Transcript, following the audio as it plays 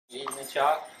You eating the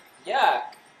chalk? Yeah.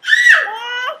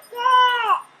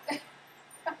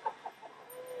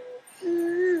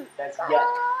 That's yuck.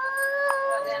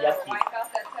 Yucky. Wipe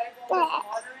out that table with some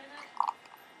water in it?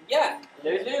 Yeah,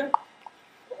 Lulu.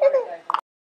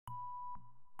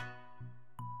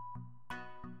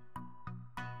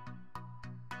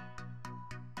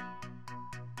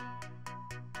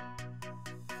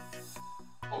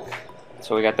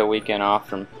 So we got the weekend off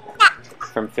from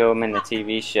filming the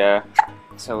TV show.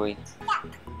 So we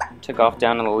took off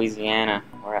down to Louisiana.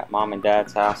 We're at Mom and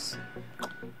Dad's house.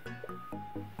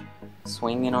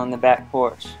 Swinging on the back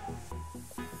porch.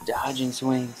 Dodging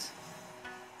swings.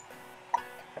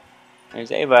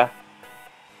 There's Ava.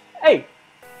 Hey!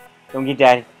 Don't get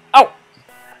Daddy. Oh!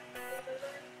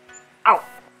 Oh!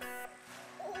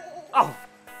 Oh!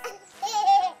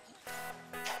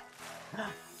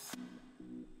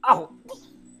 Oh!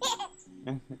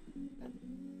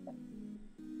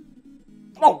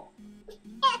 Oh!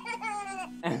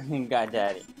 Got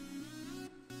Daddy.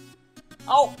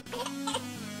 Oh!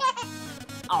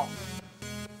 Oh!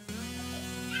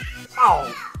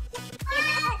 Oh!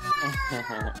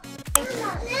 B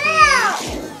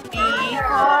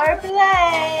for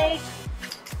Blayke.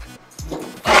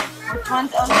 Which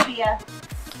one's Olivia?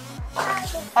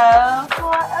 O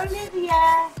for Olivia.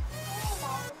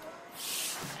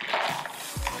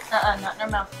 Not in her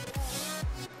mouth.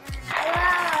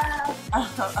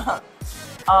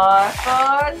 R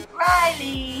for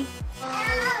Riley.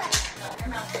 Not in her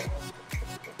mouth.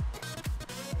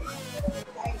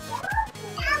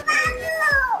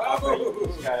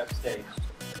 Just got upstage.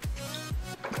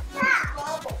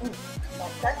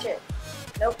 Don't touch it.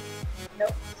 Nope.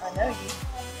 Nope. I know you.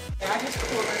 I just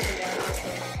pulled her together.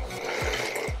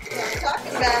 What I'm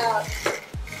talking about.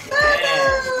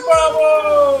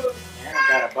 Bubbles! And I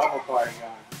got a bubble party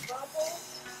going.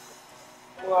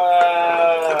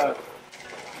 Whoa!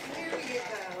 Here you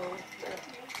go.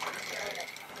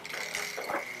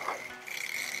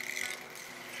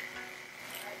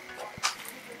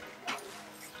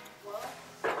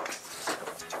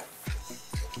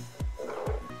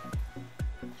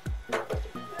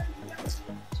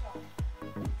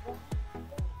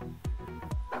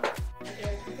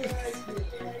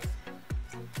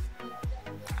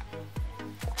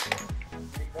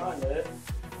 Where you going, dude?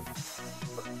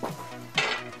 What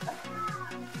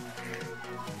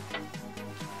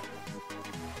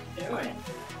you doing?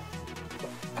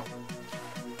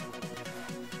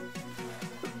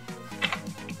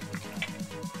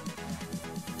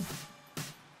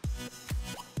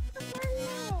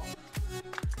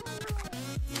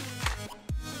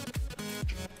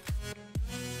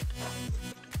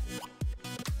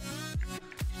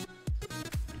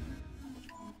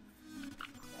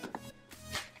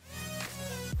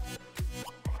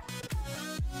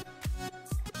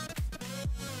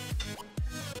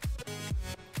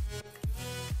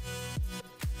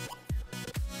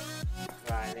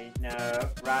 Riley, no.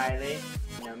 Riley,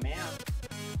 no ma'am.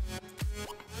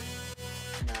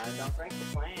 No, don't break the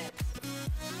plants.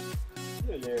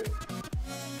 Lulu.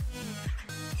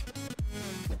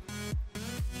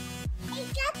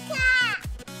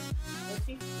 What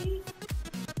you see?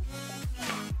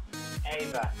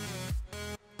 Ava.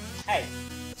 Hey.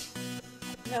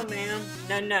 No ma'am.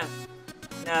 No, no.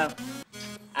 No.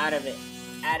 Out of it.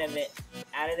 Out of it.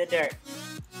 Out of the dirt.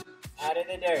 Out of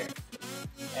the dirt.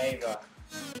 Ava.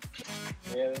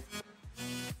 Really?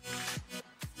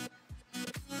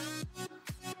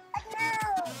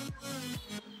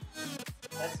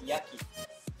 That's yucky.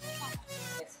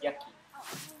 That's yucky.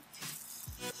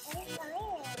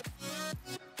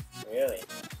 Really?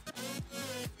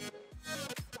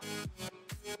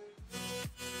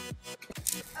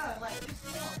 Oh, like this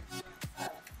one.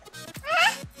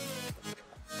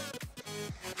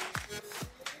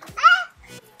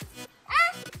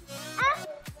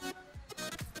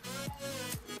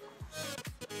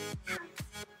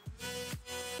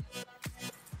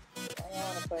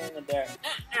 Put in the dirt.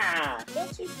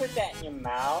 Don't you put that in your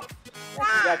mouth.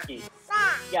 That's yucky.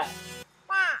 Yuck.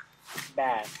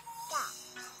 Bad.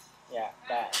 Yeah,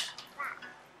 bad.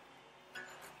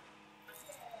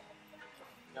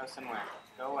 Go somewhere.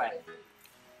 Go away.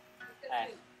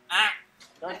 Hey.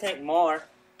 Don't take more.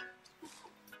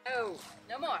 No,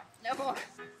 no more, no more.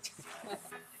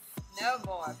 No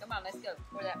more. Come on, let's go.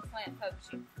 Where that plant pokes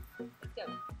you. Let's go.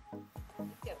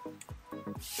 Let's go.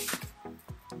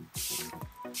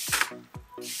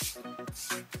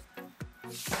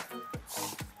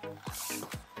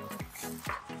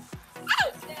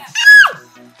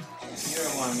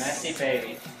 You're one messy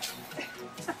baby.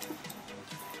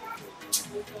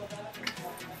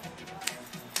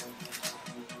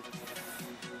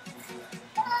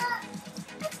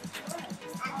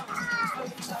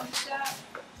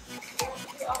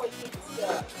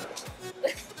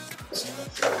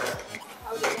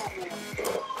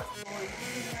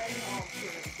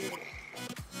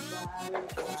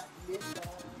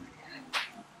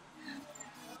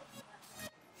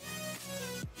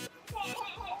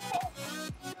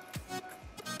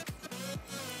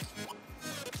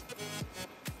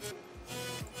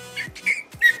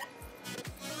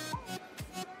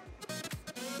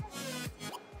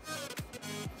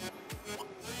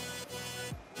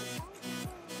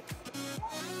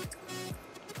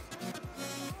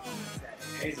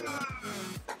 Hazel.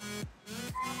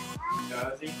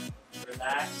 Cozy,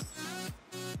 relaxed.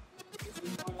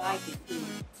 More like it too.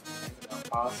 Don't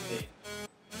fall asleep.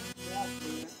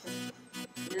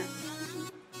 Yeah.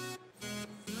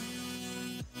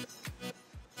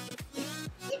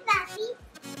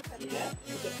 Yeah,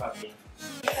 he's a puppy.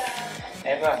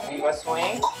 Ava, you go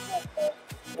swing? You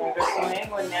wanna go swing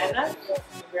with Nana?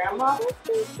 Grandma?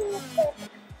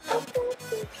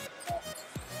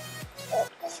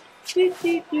 Do,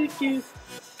 do, do, do.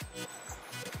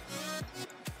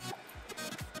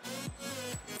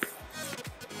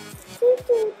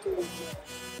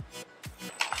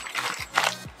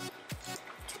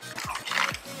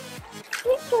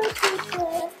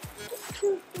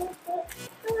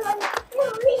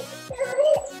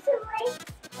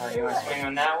 Alright, you want to swing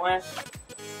on that one?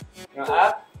 You want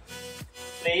up?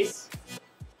 Please?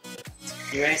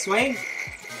 You ready to swing?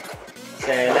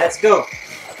 Say, let's go.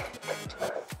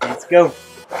 Let's go.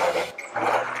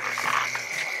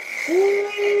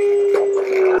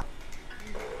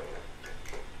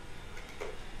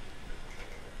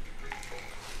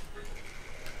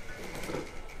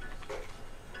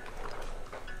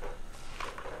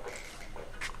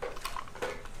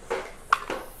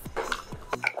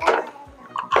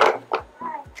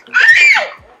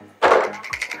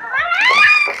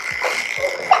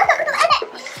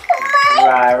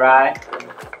 Right.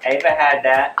 Ava had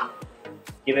that.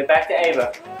 Give it back to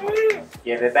Ava.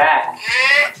 Give it back.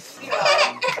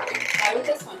 Try with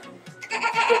this one. Give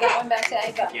that one back to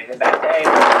Ava. Give it back to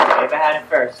Ava. Ava had it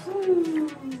first.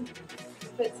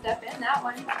 Put stuff in that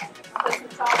one. Put some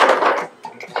salt in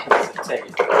it. Take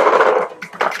it.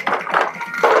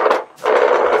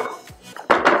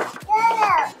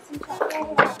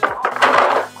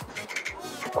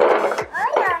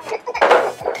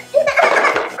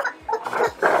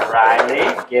 Riley,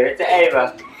 give it to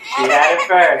Ava. She had it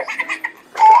first.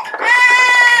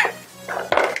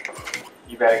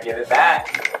 You better give it back.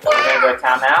 You gonna go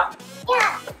timeout?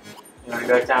 Yeah. You wanna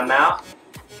go timeout?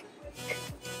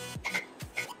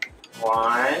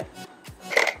 1,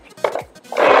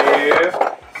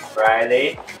 2. Riley,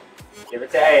 give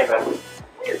it to Ava.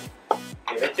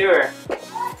 Give it to her.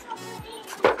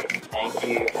 Thank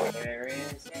you. There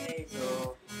is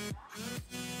Hazel.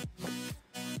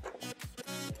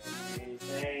 There is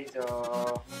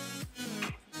Hazel.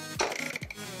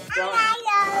 What's going on?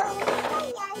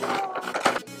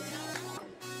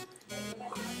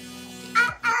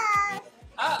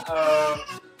 Uh-oh.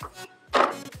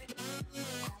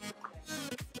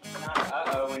 Not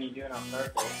uh-oh when you do it on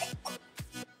purpose.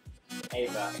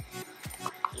 Ava.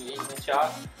 You eating the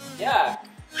chalk? Yeah.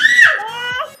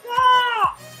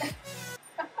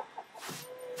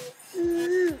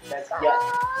 That's yucky.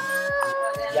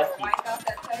 Wipe off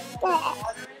that table with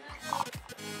water in it.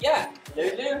 Yeah, do.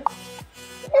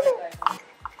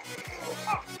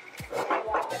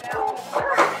 Wipe it out with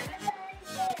water in it.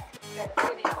 Get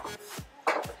it.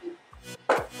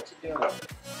 What you doing?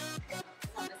 Come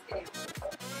on, let's get it.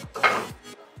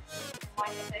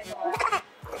 Wipe the table out.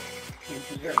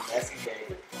 You're a messy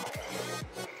baby.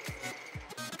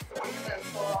 Those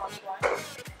 4-ounce wipes.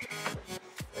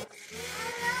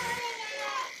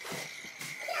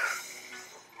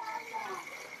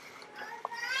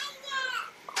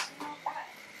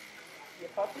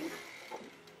 Your puppy?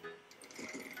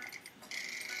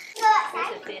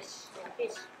 There's a fish.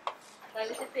 Fish. Play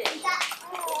with the fish.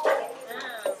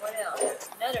 What else?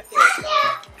 Another fish.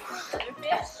 Another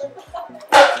fish.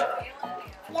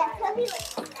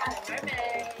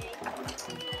 Mermaid.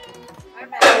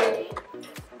 Mermaid.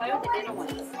 Play with the little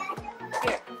ones.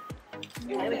 Here.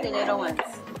 Play with the little ones.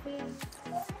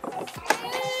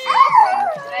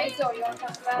 Hazel, you want to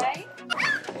come play?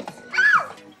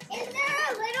 Is there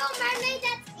a little mermaid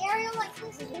that's Ariel like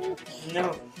this? No.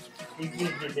 You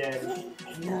give it, Daddy.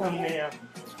 No, ma'am.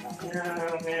 No,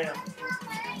 ma'am.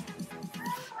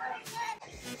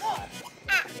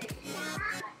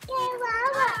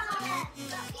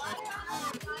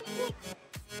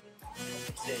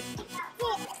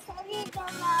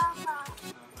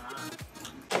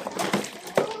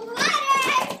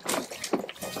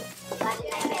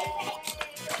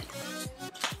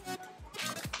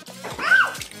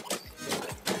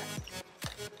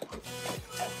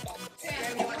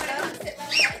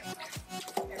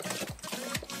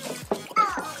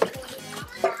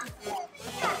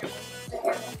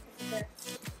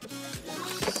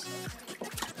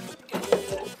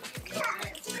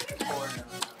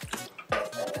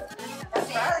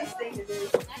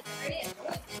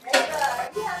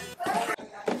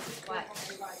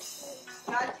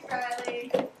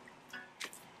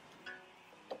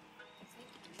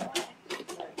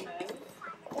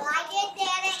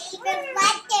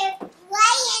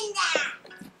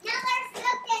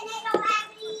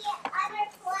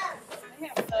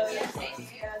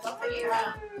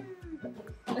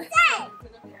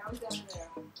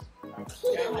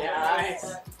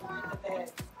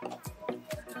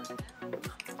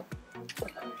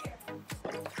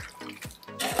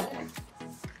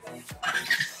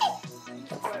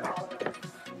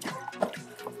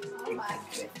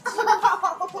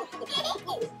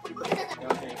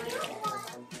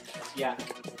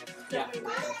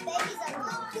 Babies are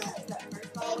cute.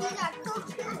 Babies are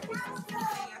cute.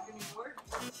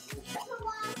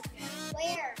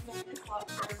 Where?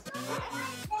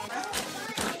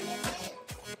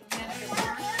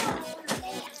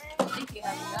 I think you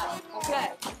have enough. Okay.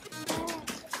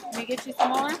 Let me get you some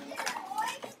more.